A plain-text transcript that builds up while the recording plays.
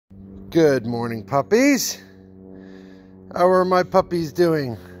Good morning, puppies. How are my puppies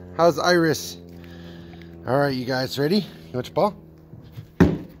doing? How's Iris? All right, you guys ready? You want your ball?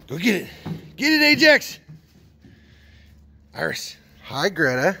 Go get it. Get it, Ajax. Iris. Hi,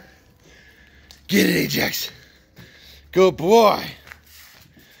 Greta. Get it, Ajax. Good boy.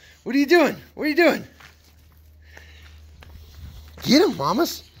 What are you doing? What are you doing? Get him,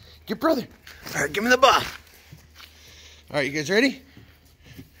 mamas. Get brother. All right, give me the ball. All right, you guys ready?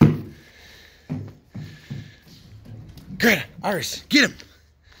 Greta, Iris, get him.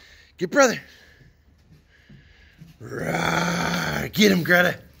 Get brother. Right. Get him,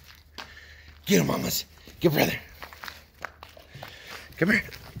 Greta. Get him, mamas. Get brother. Come here.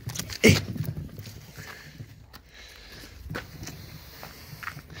 Hey.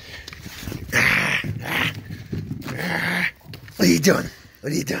 What are you doing?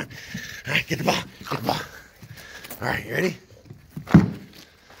 What are you doing? All right, get the ball. Get the ball. All right, you ready?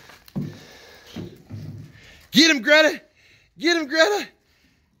 Get him, Greta. Get him, Greta.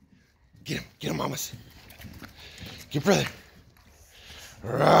 Get him, mamas. Get brother.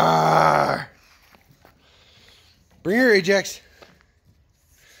 Roar. Bring her, Ajax.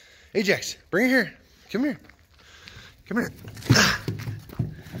 Ajax, bring her here. Come here. Come here.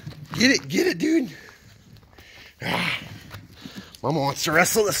 Get it, dude. Mama wants to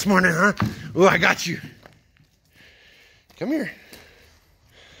wrestle this morning, huh? Oh, I got you. Come here.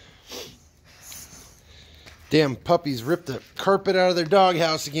 Damn puppies ripped the carpet out of their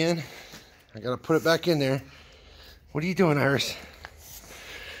doghouse again. I gotta put it back in there. What are you doing, Iris?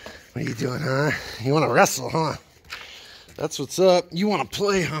 What are you doing, huh? You wanna wrestle, huh? That's what's up. You wanna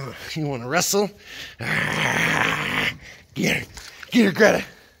play, huh? You wanna wrestle? Get her. Get her, Greta.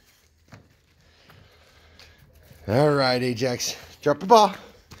 All right, Ajax. Drop the ball.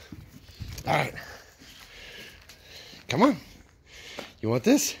 All right. Come on. You want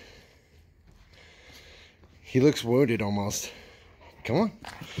this? He looks wounded almost. Come on.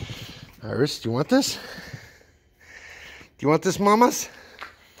 Iris, do you want this? Do you want this, mamas?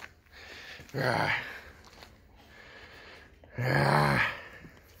 Get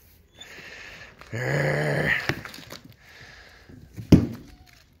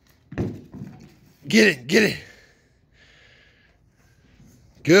it, get it.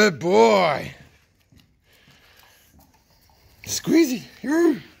 Good boy. Squeeze it.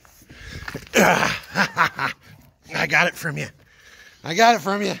 I got it from you. I got it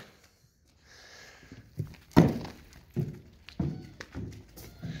from you.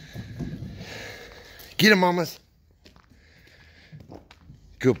 Get him, mamas.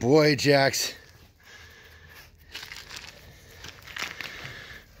 Good boy, Jax.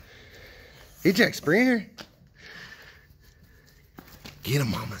 Hey, Jax, bring her. Get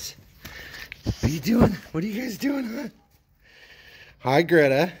him, mamas. What are you doing? What are you guys doing, huh? Hi,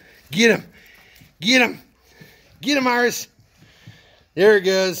 Greta. Get him. Get him. Get him, Iris. There it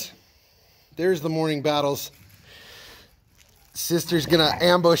goes. There's the morning battles. Sister's gonna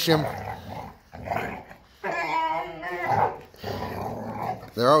ambush him.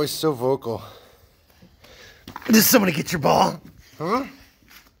 They're always so vocal. Did somebody get your ball? Huh?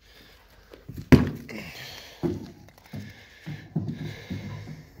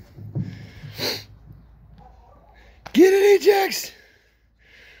 Get it, Ajax!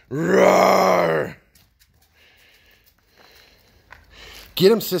 Roar!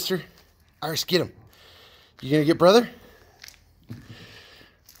 Get him, sister. Iris, get him. You gonna get brother?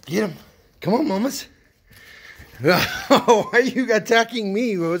 Get him. Come on, mamas. Oh, why are you attacking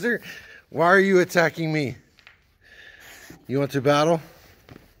me, Wozer? Why are you attacking me? You want to battle?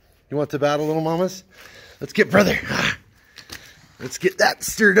 You want to battle, little mamas? Let's get brother. Let's get that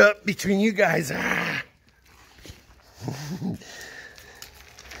stirred up between you guys.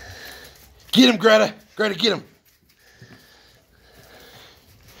 Get him, Greta. Greta, get him.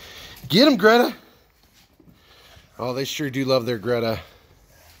 Get him, Greta. Oh, they sure do love their Greta.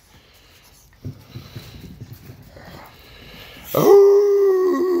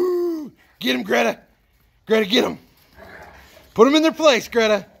 Oh, get him, Greta. Greta, get him. Put him in their place,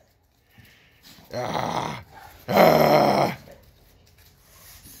 Greta.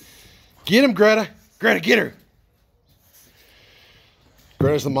 Get him, Greta. Greta, get her.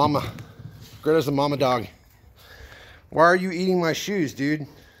 Greta's the mama. Greta's the mama dog. Why are you eating my shoes, dude?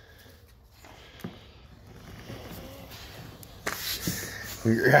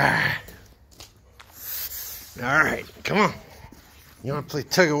 All right, come on. You want to play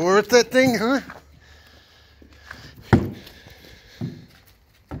tug of war with that thing, huh?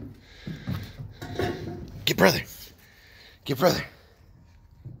 Get brother. Get brother.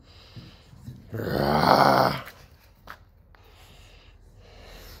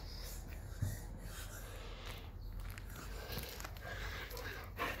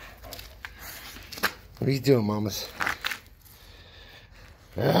 are you doing, mamas?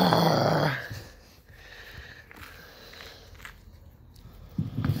 Ah.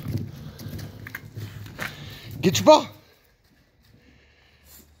 Get your ball.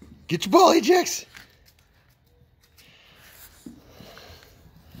 Get your ball, Ajax.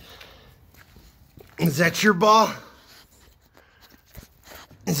 Is that your ball?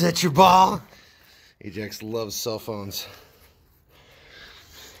 Is that your ball? Ajax loves cell phones.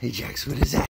 Ajax, what is that?